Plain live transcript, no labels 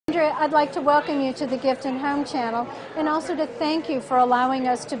Andrea, I'd like to welcome you to the Gift and Home channel and also to thank you for allowing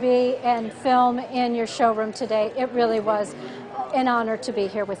us to be and film in your showroom today. It really was an honor to be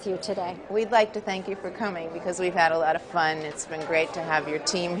here with you today. We'd like to thank you for coming because we've had a lot of fun. It's been great to have your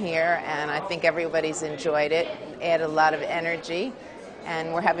team here, and I think everybody's enjoyed it. Added a lot of energy,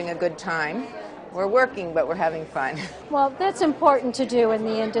 and we're having a good time. We're working, but we're having fun. Well, that's important to do in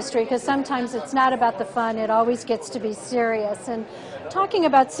the industry because sometimes it's not about the fun, it always gets to be serious. And talking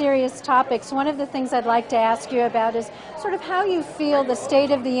about serious topics, one of the things I'd like to ask you about is sort of how you feel the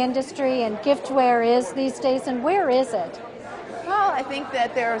state of the industry and giftware is these days, and where is it? Well, I think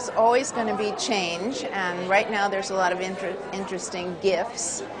that there's always going to be change, and right now there's a lot of interesting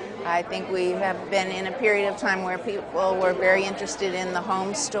gifts. I think we have been in a period of time where people were very interested in the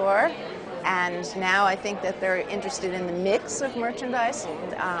home store. And now I think that they're interested in the mix of merchandise.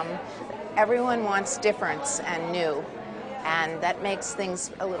 Everyone wants difference and new, and that makes things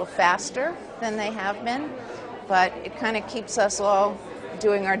a little faster than they have been, but it kind of keeps us all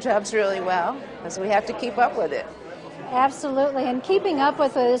doing our jobs really well because we have to keep up with it. Absolutely, and keeping up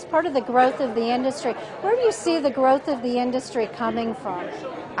with it is part of the growth of the industry. Where do you see the growth of the industry coming from?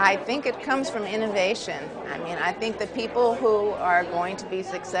 I think it comes from innovation. I mean, I think the people who are going to be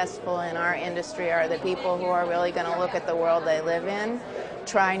successful in our industry are the people who are really going to look at the world they live in,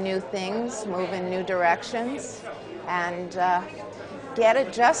 try new things, move in new directions, and get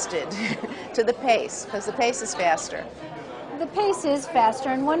adjusted to the pace, because the pace is faster. The pace is faster,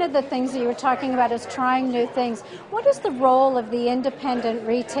 and one of the things that you were talking about is trying new things. What is the role of the independent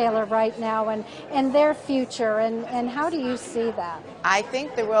retailer right now and their future, and how do you see that? I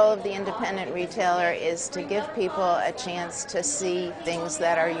think the role of the independent retailer is to give people a chance to see things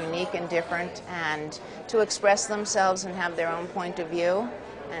that are unique and different and to express themselves and have their own point of view,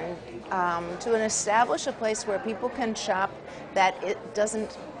 and to establish a place where people can shop that it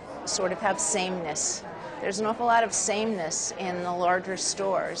doesn't sort of have sameness. There's an awful lot of sameness in the larger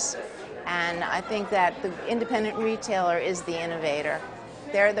stores, and I think that the independent retailer is the innovator.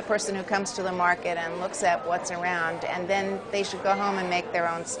 They're the person who comes to the market and looks at what's around, and then they should go home and make their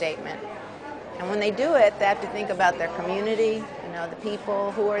own statement. And when they do it, they have to think about their community, you know, the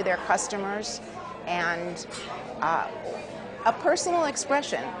people who are their customers, and a personal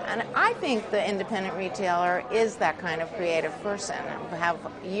expression. And I think the independent retailer is that kind of creative person. I have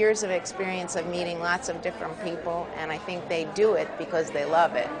years of experience of meeting lots of different people, and I think they do it because they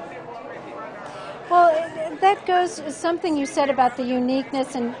love it. Well, that goes something you said about the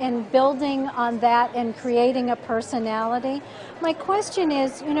uniqueness and building on that and creating a personality. My question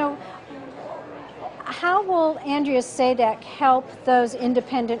is, you know, how will Andrea Sadek help those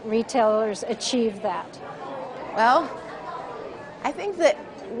independent retailers achieve that? Well, I think that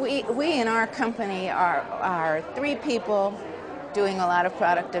we in our company are three people doing a lot of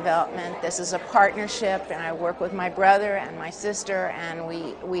product development. This is a partnership, and I work with my brother and my sister, and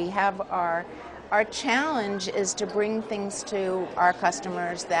we have our challenge is to bring things to our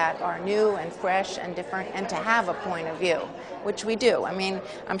customers that are new and fresh and different, and to have a point of view, which we do. I mean,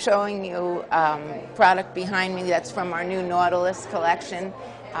 I'm showing you product behind me that's from our new Nautilus collection.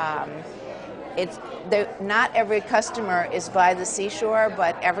 Not every customer is by the seashore,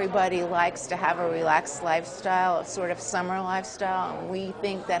 but everybody likes to have a relaxed lifestyle, a sort of summer lifestyle. And we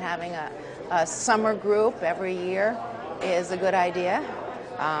think that having a summer group every year is a good idea.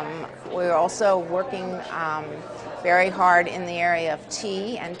 We're also working very hard in the area of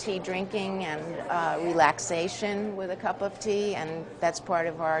tea and tea drinking and relaxation with a cup of tea, and that's part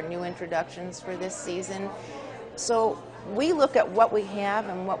of our new introductions for this season. So we look at what we have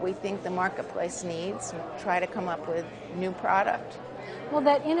and what we think the marketplace needs and try to come up with new product. Well,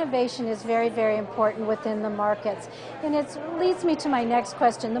 that innovation is very, very important within the markets. And it leads me to my next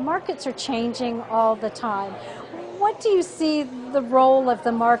question. The markets are changing all the time. What do you see the role of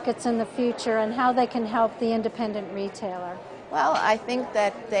the markets in the future and how they can help the independent retailer? Well, I think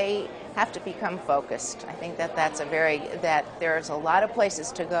that they have to become focused. I think that that there's a lot of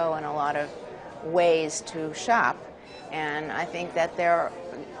places to go and a lot of ways to shop. And I think that there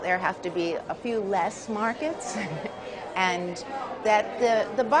have to be a few less markets, and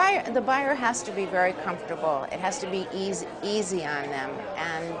that the buyer has to be very comfortable. It has to be easy on them,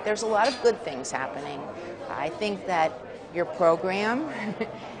 and there's a lot of good things happening. I think that your program,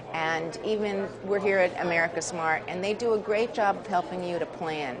 and even we're here at America Smart, and they do a great job of helping you to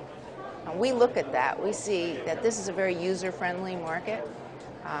plan. And we look at that. We see that this is a very user-friendly market.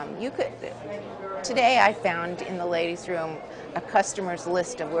 Today I found in the ladies' room a customer's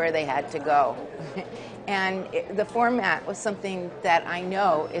list of where they had to go. And the format was something that I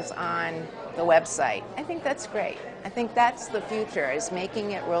know is on the website. I think that's great. I think that's the future, is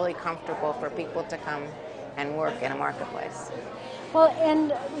making it really comfortable for people to come and work in a marketplace. Well,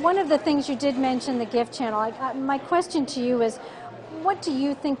 and one of the things you did mention, the gift channel. My question to you is, what do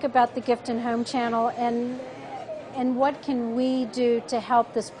you think about the gift and home channel, and what can we do to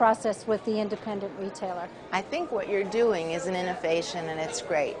help this process with the independent retailer? I think what you're doing is an innovation, and it's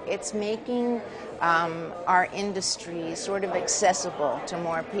great. It's making our industry sort of accessible to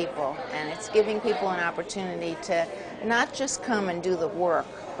more people, and it's giving people an opportunity to not just come and do the work,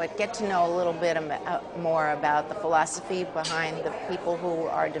 but get to know a little bit more about the philosophy behind the people who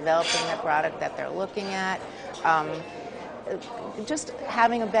are developing the product that they're looking at. Just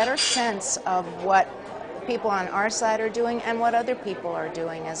having a better sense of what people on our side are doing and what other people are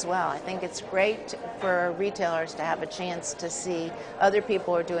doing as well. I think it's great for retailers to have a chance to see other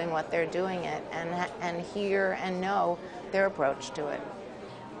people are doing what they're doing it, and hear and know their approach to it.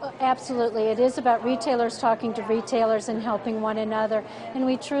 Absolutely. It is about retailers talking to retailers and helping one another. And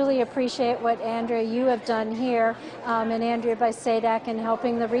we truly appreciate what, Andrea, you have done here, and Andrea by Sadek, and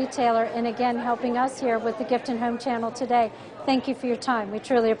helping the retailer, and again, helping us here with the Gift and Home channel today. Thank you for your time. We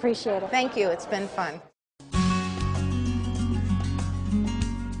truly appreciate it. Thank you. It's been fun.